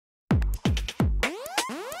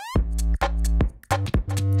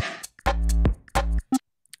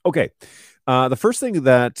Okay. The first thing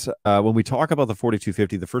that when we talk about the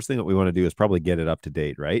 4250, the first thing that we want to do is probably get it up to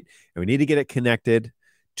date, right? And we need to get it connected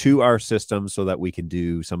to our system so that we can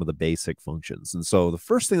do some of the basic functions. And so the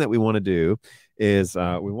first thing that we want to do is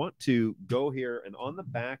we want to go here, and on the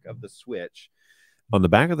back of the switch,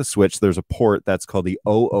 there's a port that's called the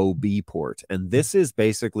OOB port. And this is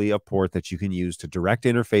basically a port that you can use to direct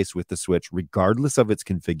interface with the switch regardless of its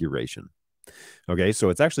configuration. Okay, so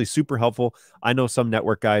it's actually super helpful. I know some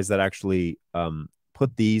network guys that actually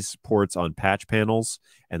put these ports on patch panels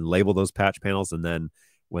and label those patch panels, and then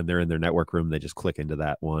when they're in their network room, they just click into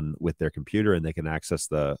that one with their computer, and they can access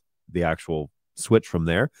the actual switch from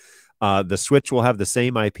there. The switch will have the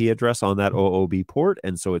same IP address on that OOB port,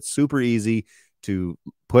 and so it's super easy to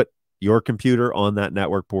put your computer on that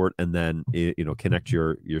network port and then connect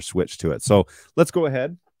your switch to it. So let's go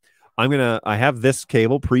ahead. I have this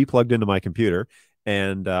cable pre-plugged into my computer,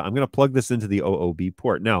 and I'm going to plug this into the OOB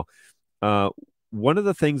port. Now, one of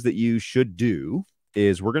the things that you should do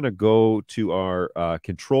is we're going to go to our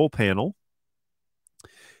control panel,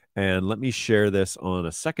 and let me share this on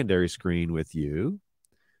a secondary screen with you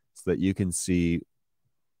so that you can see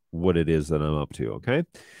what it is that I'm up to. Okay.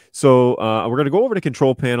 So we're going to go over to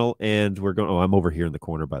control panel, and I'm over here in the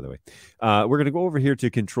corner, by the way. We're going to go over here to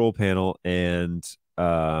control panel and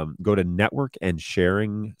go to network and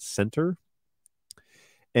sharing center.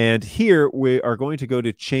 And here we are going to go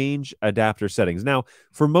to change adapter settings. Now,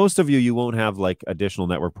 for most of you, you won't have like additional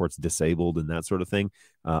network ports disabled and that sort of thing,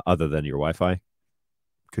 other than your Wi-Fi,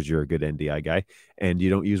 because you're a good NDI guy and you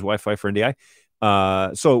don't use Wi-Fi for NDI.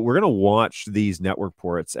 So we're going to watch these network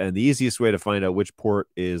ports, and the easiest way to find out which port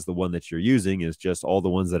is the one that you're using is just all the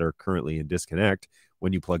ones that are currently in disconnect.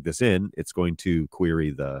 When you plug this in, it's going to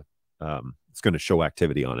query the it's going to show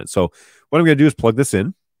activity on it. So what I'm going to do is plug this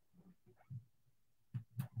into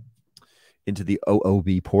the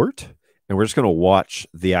OOB port, and we're just going to watch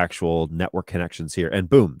the actual network connections here. And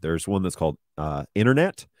boom, there's one that's called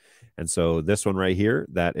internet. And so this one right here,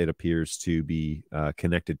 that it appears to be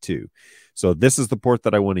connected to. So this is the port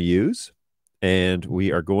that I want to use. And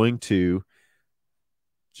we are going to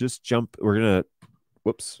just jump. We're going to,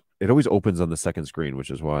 whoops, it always opens on the second screen, which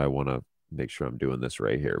is why I want to make sure I'm doing this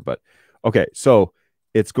right here. But okay, so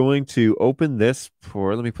it's going to open this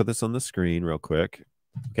for, let me put this on the screen real quick.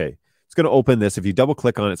 Okay, it's going to open this. If you double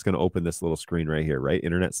click on it, it's going to open this little screen right here, right?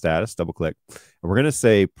 Internet status, double click. And we're going to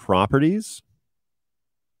say properties,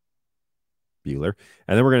 Bueller.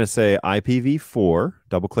 And then we're going to say IPv4,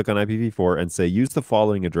 double click on IPv4 and say use the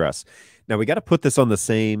following address. Now we got to put this on the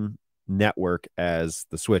same network as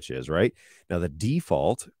the switch is, right? Now the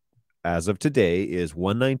default as of today is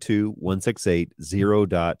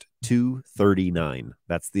 192.168.0.239.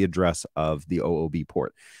 That's the address of the OOB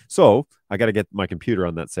port. So I got to get my computer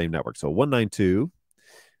on that same network. So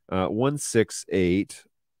 192.168,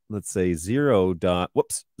 let's say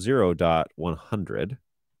 0.100.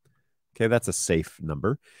 Okay, that's a safe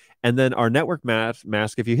number. And then our network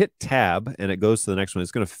mask, if you hit tab and it goes to the next one,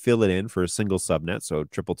 it's going to fill it in for a single subnet, so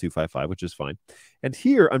 22255, which is fine. And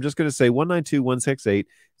here, I'm just going to say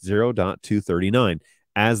 192.168.0.239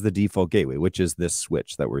 as the default gateway, which is this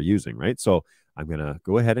switch that we're using, right? So I'm going to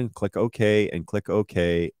go ahead and click OK and click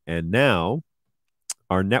OK. And now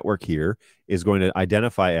our network here is going to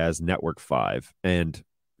identify as network 5 and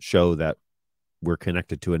show that we're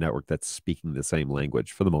connected to a network that's speaking the same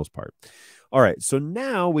language for the most part. All right, so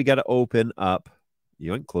now we got to open up,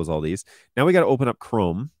 you can close all these. Now we got to open up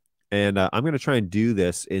Chrome, and I'm going to try and do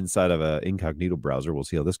this inside of an incognito browser. We'll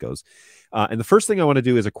see how this goes. And the first thing I want to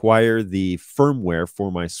do is acquire the firmware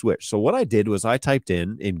for my switch. So what I did was I typed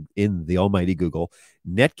in the almighty Google,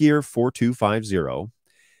 Netgear 4250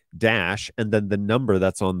 dash, and then the number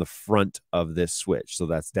that's on the front of this switch. So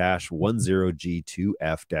that's dash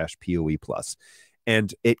 10G2F dash PoE plus.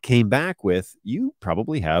 And it came back with, you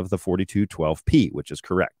probably have the 4212P, which is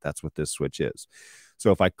correct. That's what this switch is.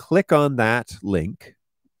 So if I click on that link,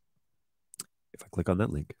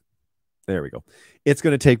 there we go. It's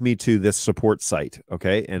going to take me to this support site,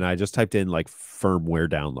 okay? And I just typed in like firmware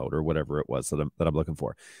download or whatever it was that I'm looking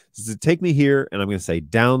for. So take me here, and I'm going to say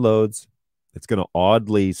downloads. It's going to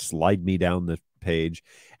oddly slide me down the page.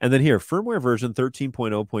 And then here, firmware version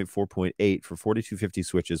 13.0.4.8 for 4250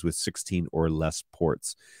 switches with 16 or less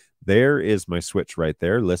ports. There is my switch right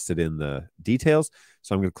there listed in the details.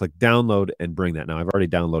 So I'm going to click download and bring that. Now, I've already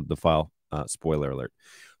downloaded the file. Spoiler alert.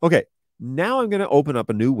 Okay, now I'm going to open up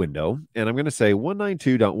a new window, and I'm going to say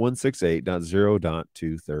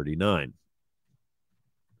 192.168.0.239.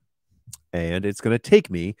 And it's going to take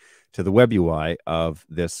me to the web UI of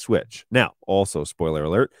this switch. Now, also, spoiler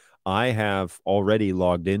alert, I have already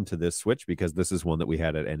logged into this switch because this is one that we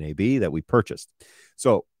had at NAB that we purchased.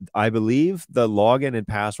 So I believe the login and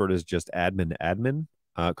password is just admin admin.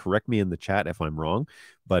 Correct me in the chat if I'm wrong,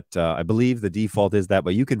 but I believe the default is that,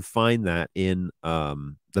 but you can find that in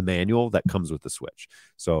the manual that comes with the switch.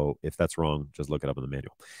 So if that's wrong, just look it up in the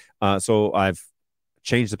manual. So I've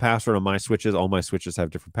changed the password on my switches. All my switches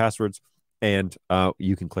have different passwords, and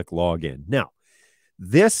you can click login. Now,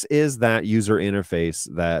 this is that user interface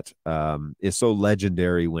that is so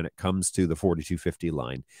legendary when it comes to the 4250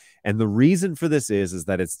 line. And the reason for this is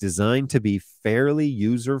that it's designed to be fairly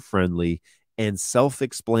user-friendly and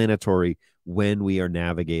self-explanatory when we are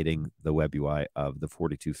navigating the web UI of the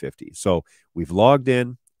 4250. So we've logged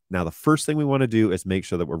in. Now, the first thing we want to do is make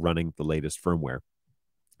sure that we're running the latest firmware.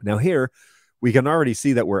 Now here, we can already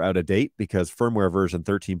see that we're out of date because firmware version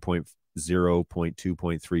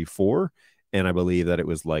 13.0.2.34, and I believe that it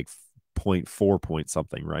was like 0.4 point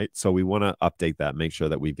something, right? So we want to update that, make sure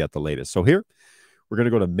that we've got the latest. So here, we're going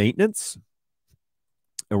to go to maintenance,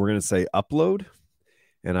 and we're going to say upload.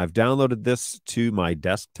 And I've downloaded this to my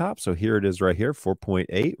desktop. So here it is right here,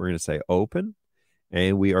 4.8. We're going to say open,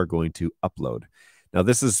 and we are going to upload. Now,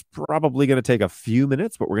 this is probably going to take a few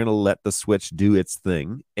minutes, but we're going to let the switch do its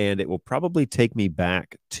thing, and it will probably take me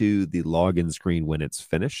back to the login screen when it's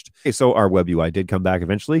finished. Okay, so our web UI did come back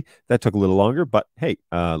eventually. That took a little longer, but hey,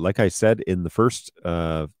 like I said in the first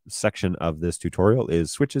section of this tutorial,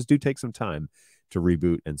 is switches do take some time to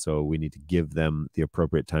reboot, and so we need to give them the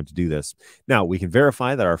appropriate time to do this. Now, we can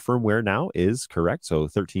verify that our firmware now is correct, so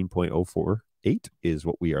 13.048 is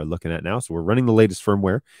what we are looking at now. So we're running the latest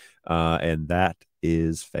firmware, and that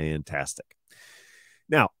is fantastic.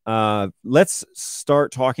 Now, let's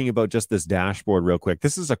start talking about just this dashboard real quick.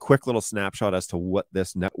 This is a quick little snapshot as to what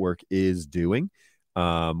this network is doing.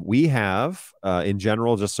 We have, in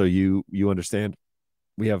general, just so you understand,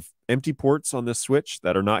 we have empty ports on this switch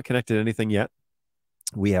that are not connected to anything yet.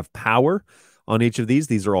 We have power on each of these.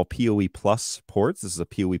 These are all PoE plus ports. This is a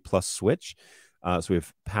PoE plus switch. So we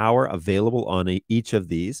have power available on each of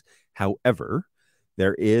these. However,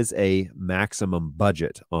 there is a maximum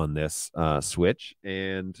budget on this switch.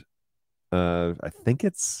 And I think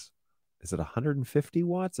is it 150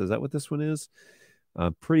 watts? Is that what this one is?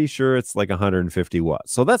 I'm pretty sure it's like 150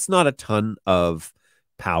 watts. So that's not a ton of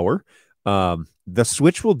power. The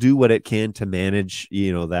switch will do what it can to manage,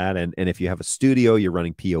 that. And if you have a studio, you're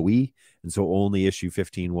running PoE, and so only issue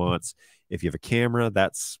 15 watts. If you have a camera,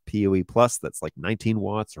 that's PoE plus, that's like 19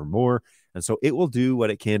 watts or more. And so it will do what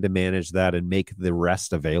it can to manage that and make the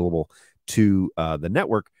rest available to the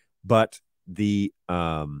network. But the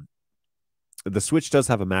switch does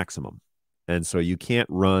have a maximum. And so you can't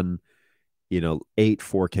run, 8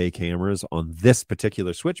 4K cameras on this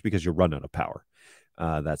particular switch because you'll run out of power.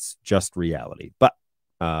 That's just reality. But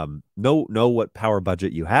know what power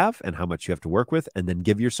budget you have and how much you have to work with, and then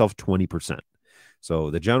give yourself 20%.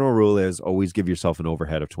 So the general rule is always give yourself an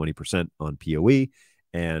overhead of 20% on PoE,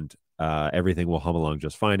 and everything will hum along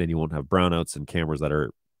just fine, and you won't have brownouts and cameras that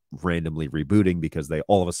are randomly rebooting because they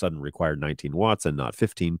all of a sudden require 19 watts and not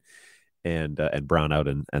 15, and brown out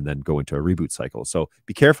and then go into a reboot cycle. So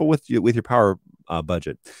be careful with your power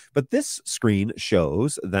budget. But this screen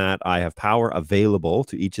shows that I have power available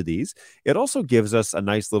to each of these. It also gives us a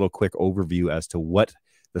nice little quick overview as to what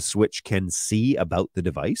the switch can see about the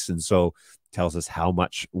device. And so tells us how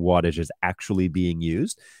much wattage is actually being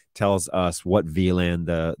used, tells us what VLAN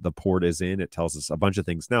the port is in. It tells us a bunch of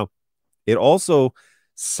things. Now, it also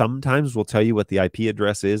sometimes will tell you what the IP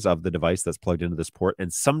address is of the device that's plugged into this port,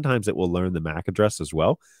 and sometimes it will learn the MAC address as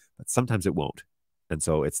well, but sometimes it won't. And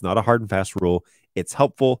so it's not a hard and fast rule. It's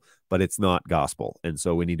helpful, but it's not gospel. And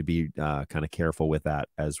so we need to be kind of careful with that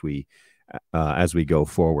as we go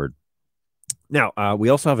forward. Now, we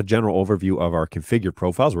also have a general overview of our configured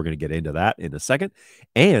profiles. We're going to get into that in a second.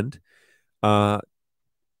 And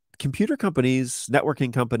computer companies,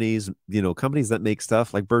 networking companies, companies that make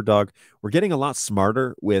stuff like BirdDog, we're getting a lot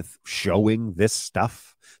smarter with showing this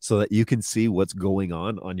stuff so that you can see what's going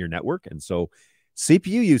on your network. And so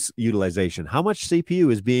CPU utilization, how much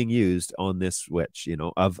CPU is being used on this switch,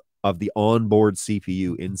 of the onboard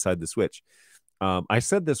CPU inside the switch. I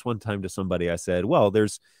said this one time to somebody. I said, well,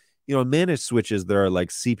 there's, managed switches, there are like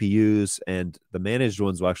CPUs, and the managed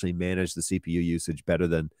ones will actually manage the CPU usage better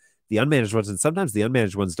than the unmanaged ones. And sometimes the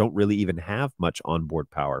unmanaged ones don't really even have much onboard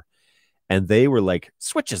power. And they were like,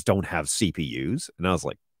 switches don't have CPUs. And I was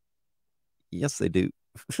like, yes, they do.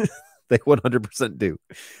 They 100% do.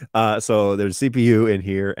 So there's CPU in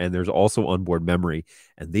here, and there's also onboard memory.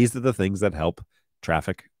 And these are the things that help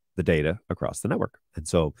traffic the data across the network. And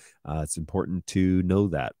so it's important to know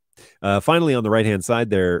that. Finally, on the right-hand side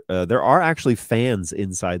there are actually fans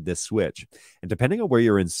inside this switch. And depending on where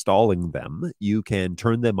you're installing them, you can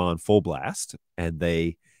turn them on full blast, and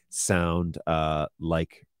they sound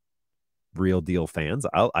like real deal fans.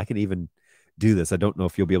 I can even do this. I don't know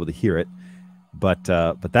if you'll be able to hear it, but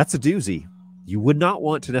that's a doozy. You would not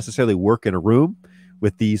want to necessarily work in a room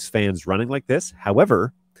with these fans running like this.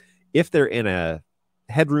 However, if they're in a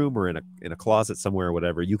headroom or in a closet somewhere or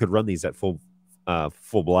whatever, you could run these at full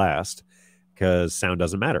blast, because sound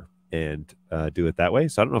doesn't matter, and do it that way.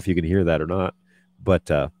 So I don't know if you can hear that or not, but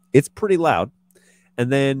it's pretty loud.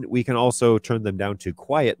 And then we can also turn them down to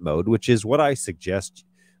quiet mode, which is what I suggest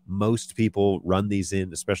most people run these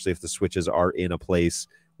in, especially if the switches are in a place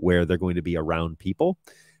where they're going to be around people.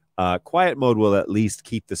 Quiet mode will at least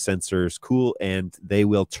keep the sensors cool, and they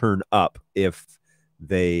will turn up if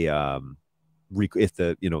they if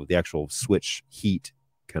the actual switch heat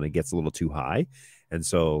kind of gets a little too high, and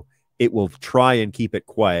so it will try and keep it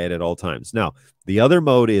quiet at all times. Now, the other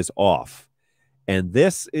mode is off, and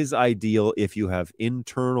this is ideal if you have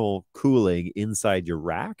internal cooling inside your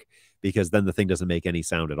rack, because then the thing doesn't make any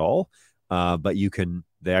sound at all. But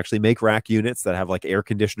they actually make rack units that have like air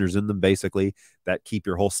conditioners in them, basically, that keep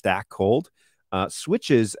your whole stack cold.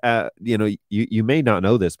 Switches, you may not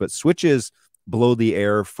know this, but switches blow the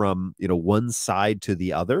air from, one side to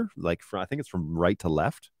the other, like I think it's from right to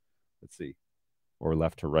left. Let's see, or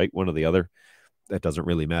left to right, one or the other. That doesn't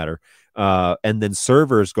really matter. And then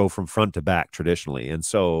servers go from front to back traditionally. And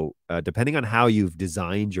so depending on how you've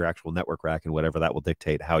designed your actual network rack and whatever, that will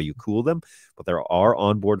dictate how you cool them. But there are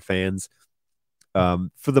onboard fans.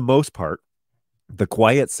 For the most part, the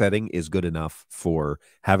quiet setting is good enough for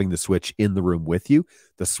having the switch in the room with you.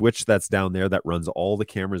 The switch that's down there that runs all the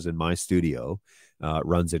cameras in my studio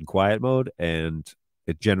runs in quiet mode, and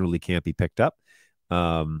it generally can't be picked up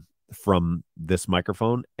from this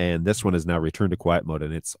microphone. And this one is now returned to quiet mode,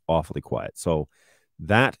 and it's awfully quiet. So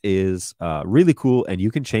that is really cool. And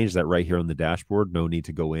you can change that right here on the dashboard. No need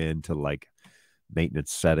to go into like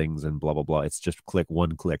maintenance settings and blah, blah, blah. It's just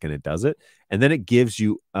one click and it does it. And then it gives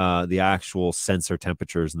you the actual sensor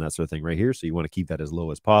temperatures and that sort of thing right here. So you want to keep that as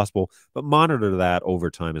low as possible, but monitor that over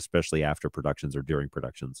time, especially after productions or during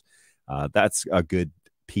productions. That's a good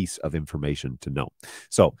piece of information to know.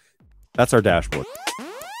 So that's our dashboard.